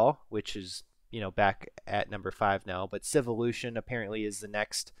Voidfall, which is back at number 5 now. But Civolution apparently is the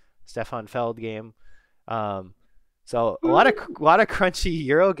next Stefan Feld game. So a lot of crunchy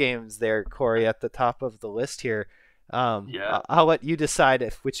Euro games there, Cory, at the top of the list here. Yeah. I'll let you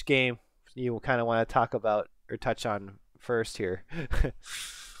decide which game you kind of want to talk about or touch on first here.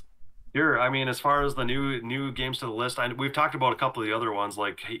 Sure. I mean, as far as the new games to the list, we've talked about a couple of the other ones,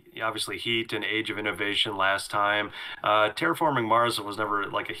 like obviously Heat and Age of Innovation last time. Terraforming Mars was never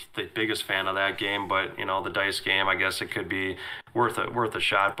like the biggest fan of that game, but the dice game, I guess it could be worth a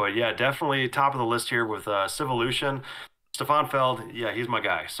shot. But yeah, definitely top of the list here with Civolution. Stefan Feld, yeah, he's my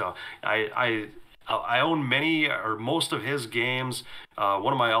guy. So I own many or most of his games.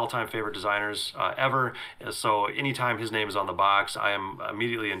 One of my all-time favorite designers ever. So anytime his name is on the box, I am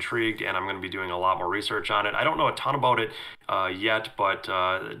immediately intrigued, and I'm going to be doing a lot more research on it. I don't know a ton about it yet, but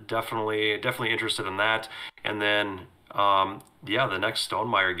definitely interested in that. And then the next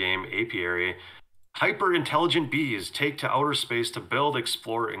Stonemaier game, Apiary. Hyper intelligent bees take to outer space to build,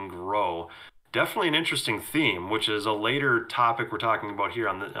 explore, and grow. Definitely an interesting theme, which is a later topic we're talking about here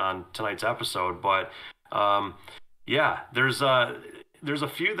on tonight's episode. But yeah, there's a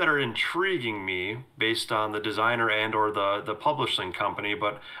few that are intriguing me based on the designer and or the publishing company,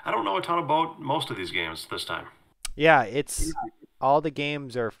 but I don't know a ton about most of these games this time. Yeah, it's all the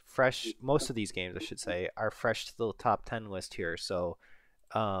games are fresh. Most of these games, I should say, are fresh to the top 10 list here. So,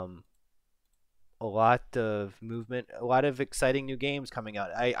 um, a lot of movement, a lot of exciting new games coming out.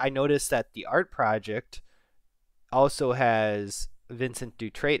 I noticed that the Art Project also has Vincent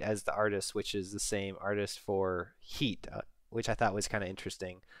Dutrait as the artist, which is the same artist for Heat, which I thought was kind of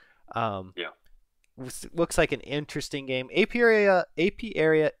interesting. Um, Yeah. looks like an interesting game. Apiary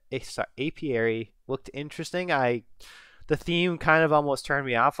looked interesting. The theme kind of almost turned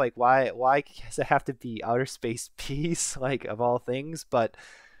me off. Like why does it have to be outer space peace, like of all things?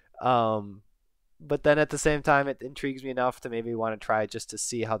 Um, but then at the same time, it intrigues me enough to maybe want to try just to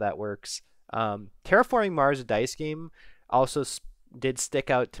see how that works. Terraforming Mars, a dice game, also did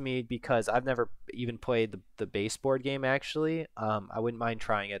stick out to me because I've never even played the baseboard game actually. I wouldn't mind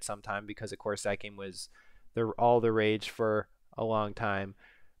trying it sometime because of course that game was all the rage for a long time.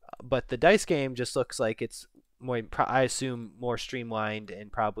 but the dice game just looks like it's more, I assume, more streamlined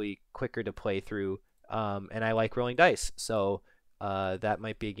and probably quicker to play through. And I like rolling dice, so that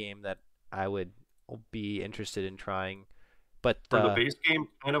might be a game that I would be interested in trying. But For the base game,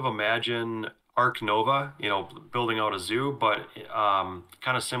 kind of imagine Ark Nova, building out a zoo, but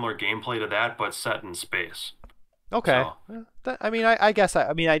kind of similar gameplay to that, but set in space. okay, So, I mean, I guess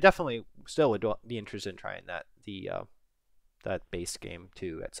I mean, I definitely still would be interested in trying that base game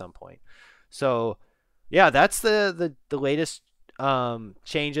too at some point. So yeah, that's the latest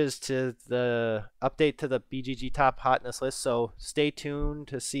changes to the update to the BGG top hotness list. So stay tuned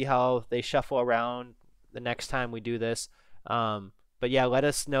to see how they shuffle around the next time we do this. But yeah, let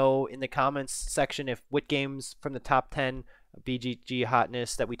us know in the comments section if what games from the top 10 BGG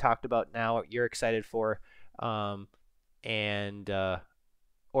hotness that we talked about now you're excited for, and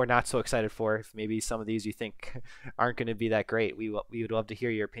or not so excited for. If maybe some of these you think aren't going to be that great, we would love to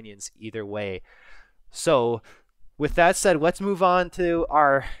hear your opinions either way. So with that said, let's move on to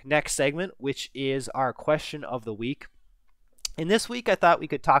our next segment, which is our question of the week. And this week, I thought we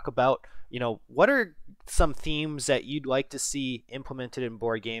could talk about, what are some themes that you'd like to see implemented in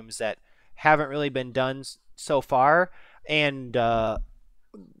board games that haven't really been done so far. And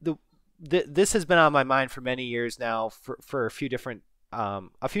this has been on my mind for many years now for a few different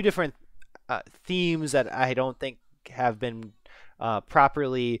themes that I don't think have been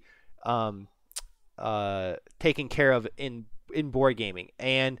properly taken care of in board gaming.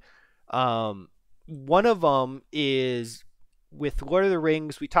 And one of them is with Lord of the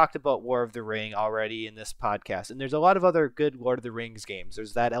Rings. We talked about War of the Ring already in this podcast, and there's a lot of other good Lord of the Rings games.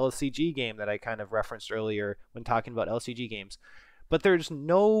 There's that LCG game that I kind of referenced earlier when talking about LCG games, but there's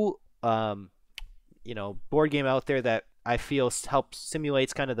no board game out there that I feel helps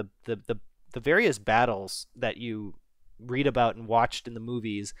simulates kind of the various battles that you read about and watched in the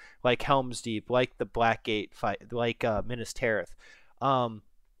movies, like Helm's Deep, like the Blackgate fight, like Minas Tirith.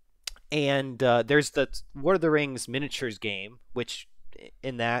 And there's the Lord of the Rings miniatures game, which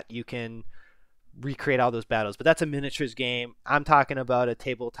in that you can recreate all those battles. But that's a miniatures game. I'm talking about a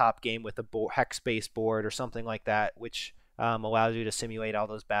tabletop game with a hex-based board or something like that, which allows you to simulate all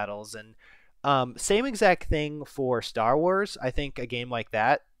those battles. And same exact thing for Star Wars. I think a game like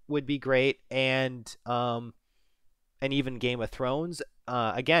that would be great. And even Game of Thrones.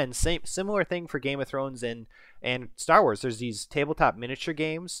 Again, similar thing for Game of Thrones and Star Wars. There's these tabletop miniature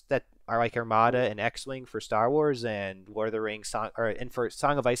games that are like Armada and X-Wing for Star Wars, and Lord of the Rings and for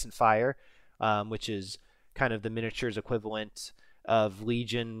Song of Ice and Fire, which is kind of the miniatures equivalent of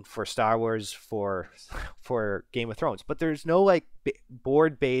Legion for Star Wars for Game of Thrones. But there's no like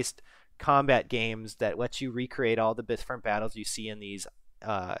board-based combat games that lets you recreate all the different battles you see in these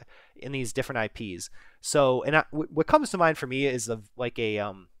different IPs. So, and what comes to mind for me is like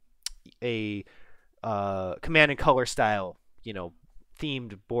a Command and Color style,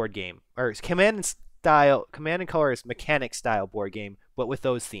 themed board game, or Command and Color is mechanic style board game, but with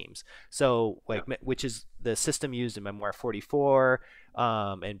those themes. So, like, which is the system used in Memoir 44,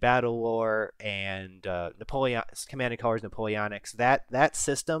 and Battle Lore, and Napoleon Command and Color's Napoleonics. That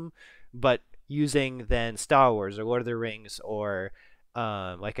system, but using then Star Wars or Lord of the Rings or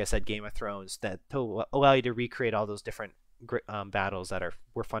like I said, Game of Thrones, that to allow you to recreate all those different battles that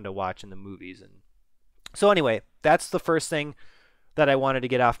were fun to watch in the movies. And so anyway, that's the first thing that I wanted to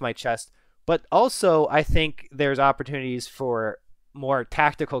get off my chest. But also, I think there's opportunities for more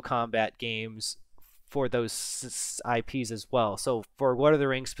tactical combat games for those IPs as well. So for Lord of the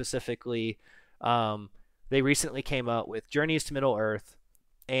Rings specifically, they recently came out with Journeys to Middle Earth,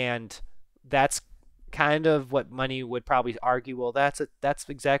 and that's kind of what money would probably argue. Well, that's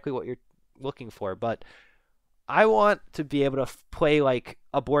exactly what you're looking for. But I want to be able to play like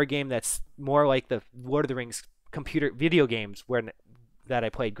a board game that's more like the Lord of the Rings computer video games that I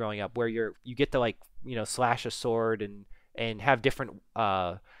played growing up, where you get to like slash a sword and have different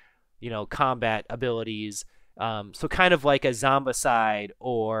combat abilities. So kind of like a Zombicide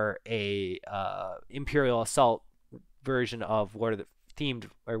or a Imperial Assault version of Lord of the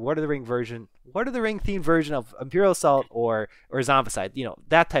Ring themed version of Imperial Assault or Zombicide,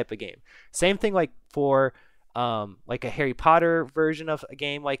 that type of game. Same thing like for like a Harry Potter version of a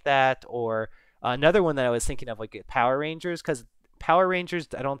game like that, or another one that I was thinking of, like Power Rangers, because Power Rangers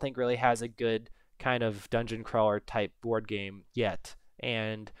I don't think really has a good kind of dungeon crawler type board game yet.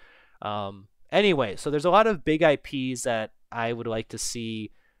 And anyway, so there's a lot of big IPs that I would like to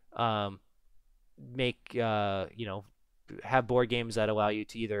see make have board games that allow you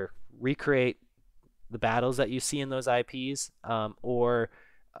to either recreate the battles that you see in those IPs, or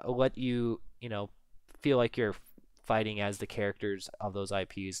let you feel like you're fighting as the characters of those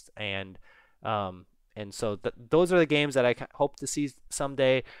IPs, and so those are the games that I hope to see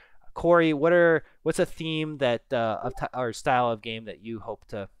someday. Cory, what's a theme that or style of game that you hope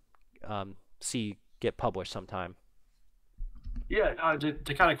to see get published sometime? Yeah,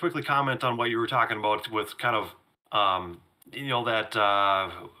 to kind of quickly comment on what you were talking about with kind of, that,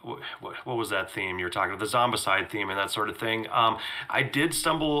 what was that theme you were talking about? The Zombicide theme and that sort of thing. I did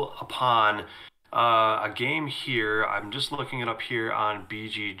stumble upon a game here. I'm just looking it up here on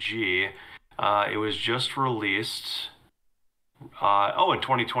BGG. It was just released. In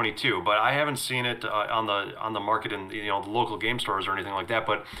 2022, but I haven't seen it on the market in the local game stores or anything like that.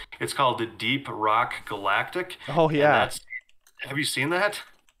 But it's called the Deep Rock Galactic, Oh and yeah, have you seen that?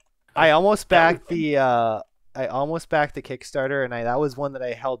 I almost That was backed the Kickstarter, and that was one that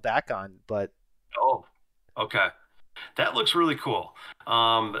I held back on. But oh, okay. That looks really cool.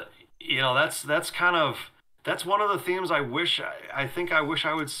 That's kind of that's one of the themes I think I wish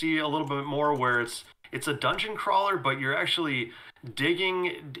I would see a little bit more where it's a dungeon crawler, but you're actually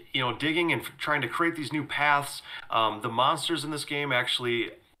digging and trying to create these new paths. The monsters in this game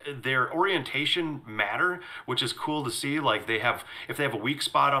actually their orientation matter, which is cool to see. Like if they have a weak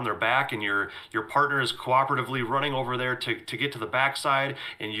spot on their back, and your partner is cooperatively running over there to get to the backside,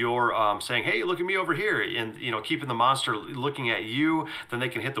 and you're saying, "Hey, look at me over here," and keeping the monster looking at you, then they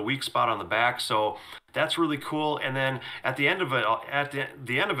can hit the weak spot on the back. So that's really cool. And then at the end of it,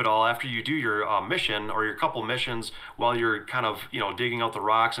 the end of it all, after you do your mission or your couple missions, while you're kind of digging out the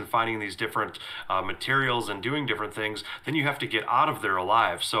rocks and finding these different materials and doing different things, then you have to get out of there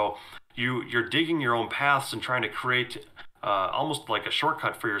alive. So you're digging your own paths and trying to create almost like a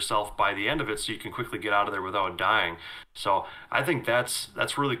shortcut for yourself by the end of it, so you can quickly get out of there without dying. So I think that's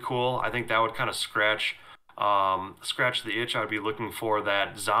really cool. I think that would kind of scratch the itch I would be looking for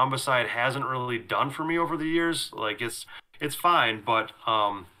that Zombicide hasn't really done for me over the years. Like it's fine, but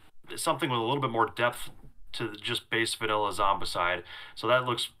something with a little bit more depth to just base vanilla Zombicide. So that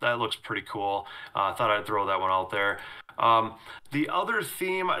looks pretty cool. I thought I'd throw that one out there. The other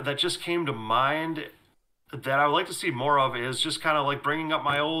theme that just came to mind that I would like to see more of is just kind of like bringing up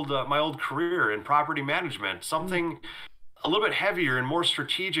my old career in property management. Something a little bit heavier and more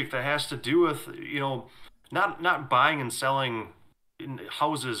strategic that has to do with not buying and selling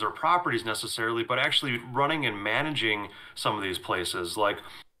houses or properties necessarily, but actually running and managing some of these places, like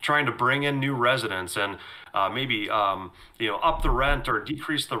trying to bring in new residents and maybe up the rent or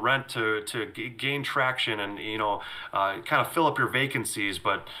decrease the rent to gain traction and kind of fill up your vacancies,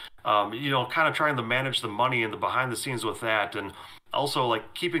 but kind of trying to manage the money and the behind the scenes with that, and also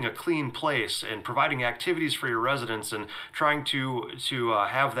like keeping a clean place and providing activities for your residents and trying to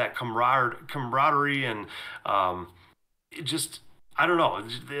have that camaraderie and just I don't know,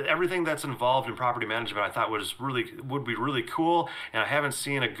 everything that's involved in property management I thought would be really cool, and I haven't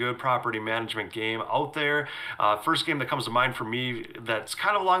seen a good property management game out there. First game that comes to mind for me that's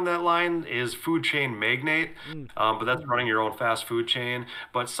kind of along that line is Food Chain Magnate, mm, but that's running your own fast food chain.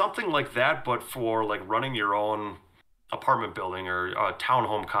 But something like that, but for like running your own apartment building or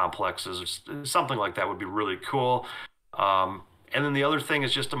townhome complexes, or something like that would be really cool. And then the other thing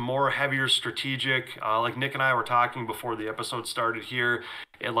is just a more heavier strategic, like Nick and I were talking before the episode started here,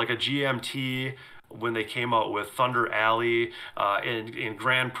 and like a GMT when they came out with Thunder Alley and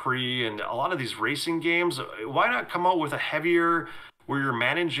Grand Prix and a lot of these racing games. Why not come out with a heavier where you're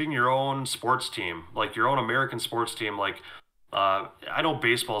managing your own sports team, like your own American sports team? Like I know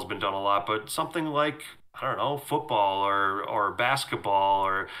baseball's been done a lot, but something like I don't know, football or basketball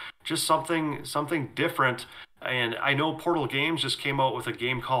or just something different. And I know Portal Games just came out with a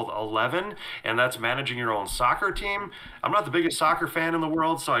game called 11, and that's managing your own soccer team. I'm not the biggest soccer fan in the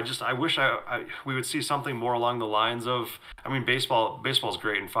world, so I wish we would see something more along the lines of. I mean, baseball's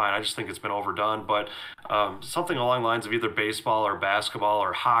great and fine. I just think it's been overdone, but something along the lines of either baseball or basketball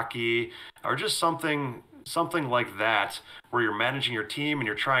or hockey or just something like that, where you're managing your team and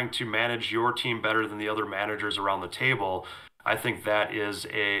you're trying to manage your team better than the other managers around the table. I think that is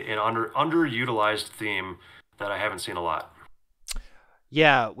an underutilized theme that I haven't seen a lot.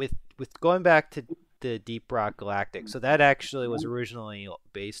 yeah, with going back to the Deep Rock Galactic, so that actually was originally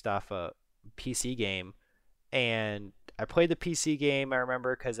based off a PC game, and I played the PC game. I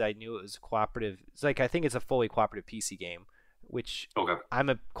remember because I knew it was cooperative. It's like I think it's a fully cooperative PC game, which Okay. I'm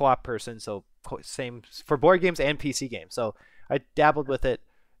a co-op person, so same for board games and PC games. So I dabbled with it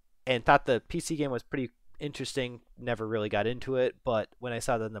and thought the PC game was pretty interesting. Never really got into it, but when I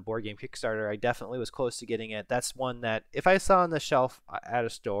saw that in the board game Kickstarter, I definitely was close to getting it. That's one that if I saw on the shelf at a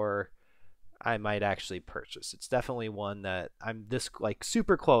store, I might actually purchase. It's definitely one that I'm this like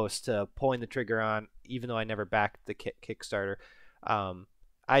super close to pulling the trigger on, even though I never backed the Kickstarter.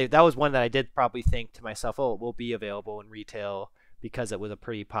 I that was one that I did probably think to myself, oh, it will be available in retail because it was a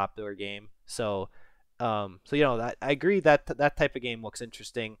pretty popular game. So that I agree that that type of game looks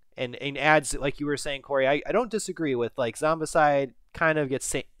interesting and adds, like you were saying, Corey. I don't disagree with like Zombicide kind of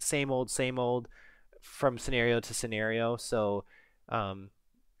gets same old from scenario to scenario. So um,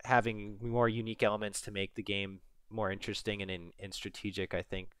 having more unique elements to make the game more interesting and strategic, I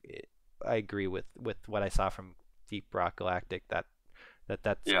think I agree with what I saw from Deep Rock Galactic that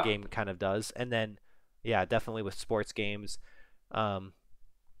Yeah. game kind of does. And then yeah, definitely with sports games. Um,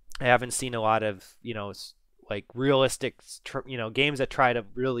 I haven't seen a lot of like realistic games that try to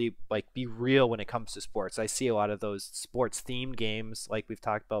really like be real when it comes to sports. I see a lot of those sports themed games like we've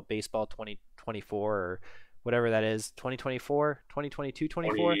talked about baseball 2024 or whatever that is, 2024, 2022,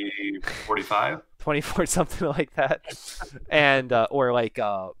 24, 2045. 24 something like that. And or like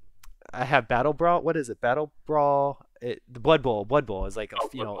I have Battle Brawl. What is it? Battle Brawl. The Blood Bowl. Blood Bowl is like a Oh,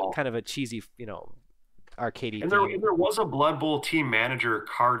 football. kind of a cheesy arcadey And theme. there was a Blood Bowl team manager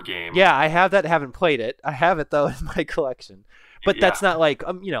card game. Yeah, I have that. Haven't played it. I have it though in my collection, but Yeah. that's not like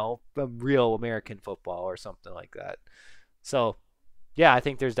a real American football or something like that. So yeah, I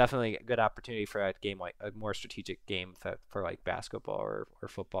think there's definitely a good opportunity for a game like a more strategic game for like basketball or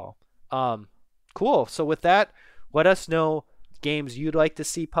football. Cool. So with that, let us know games you'd like to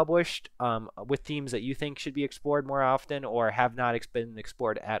see published with themes that you think should be explored more often or have not been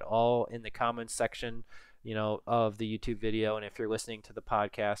explored at all in the comments section, of the YouTube video. And if you're listening to the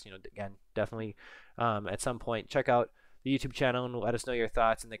podcast, again, definitely at some point check out the YouTube channel and let us know your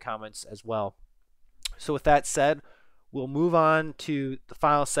thoughts in the comments as well. So with that said, we'll move on to the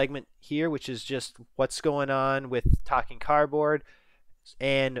final segment here, which is just what's going on with Talking Cardboard.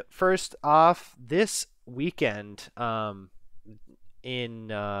 And first off, this weekend,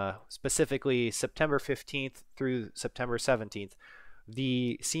 in specifically September 15th through September 17th,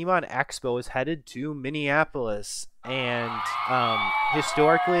 the CMON Expo is headed to Minneapolis. And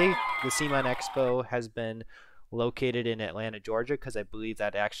historically, the CMON Expo has been located in Atlanta, Georgia, because I believe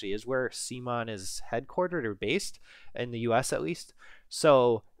that actually is where CMON is headquartered or based in the U.S. at least.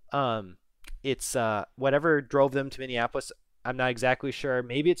 So it's whatever drove them to Minneapolis. I'm not exactly sure.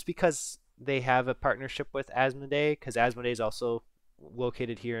 Maybe it's because they have a partnership with Asmodee, because Asmodee is also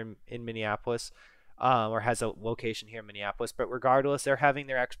located here in Minneapolis, or has a location here in Minneapolis. But regardless, they're having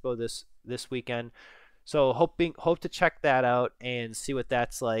their expo this weekend. So hope to check that out and see what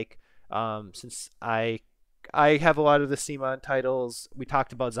that's like. Since I have a lot of the CMON titles. We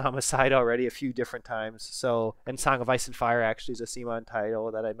talked about Zombicide already a few different times. So, and Song of Ice and Fire actually is a CMON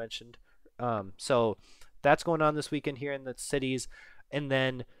title that I mentioned. So that's going on this weekend here in the cities. And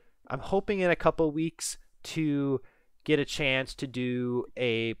then I'm hoping in a couple weeks to get a chance to do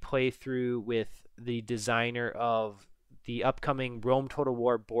a playthrough with the designer of the upcoming Rome Total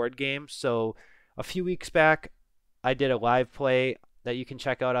War board game. So a few weeks back, I did a live play that you can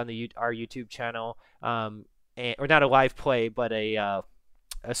check out on our YouTube channel. Or not a live play, but a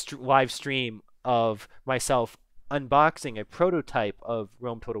live stream of myself unboxing a prototype of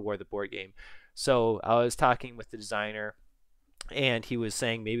Rome Total War, the board game. So I was talking with the designer, and he was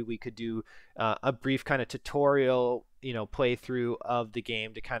saying maybe we could do a brief kind of tutorial, playthrough of the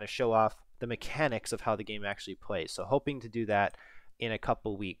game to kind of show off the mechanics of how the game actually plays. So hoping to do that in a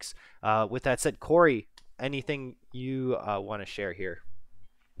couple weeks. With that said, Corey, anything you want to share here?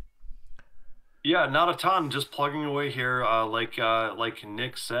 Yeah, not a ton. Just plugging away here. Like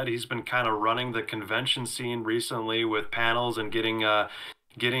Nick said, he's been kind of running the convention scene recently with panels and getting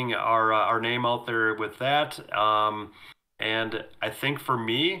our name out there with that. And I think for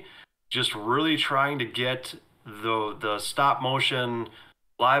me, just really trying to get the stop motion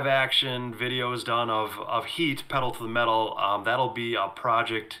live action videos done of Heat Pedal to the Metal. That'll be a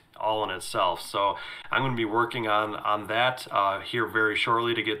project all in itself. So I'm going to be working on that here very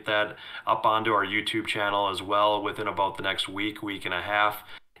shortly to get that up onto our YouTube channel as well within about the next week and a half,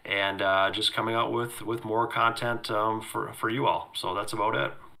 and just coming out with more content for you all. So that's about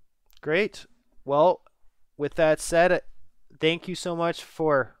it. Great. Well, with that said, thank you so much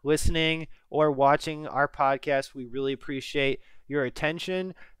for listening or watching our podcast. We really appreciate your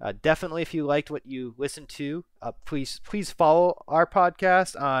attention. Definitely, if you liked what you listened to, please follow our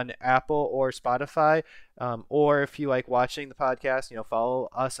podcast on Apple or Spotify. Or if you like watching the podcast, follow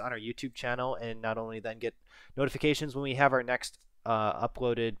us on our YouTube channel, and not only then get notifications when we have our next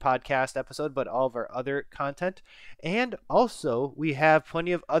uploaded podcast episode, but all of our other content. And also, we have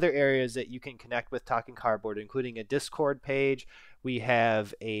plenty of other areas that you can connect with Talking Cardboard, including a Discord page We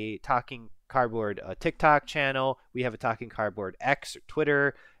have a Talking Cardboard TikTok channel. We have a Talking Cardboard X or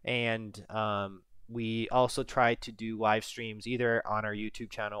Twitter, and we also try to do live streams either on our YouTube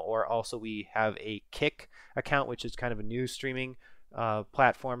channel, or also we have a Kick account, which is kind of a news streaming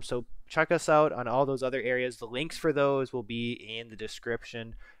platform. So check us out on all those other areas. The links for those will be in the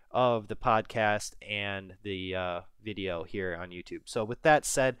description of the podcast and the video here on YouTube. So with that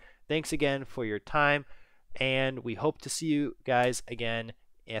said, thanks again for your time, and we hope to see you guys again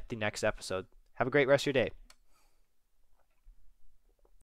at the next episode. Have a great rest of your day.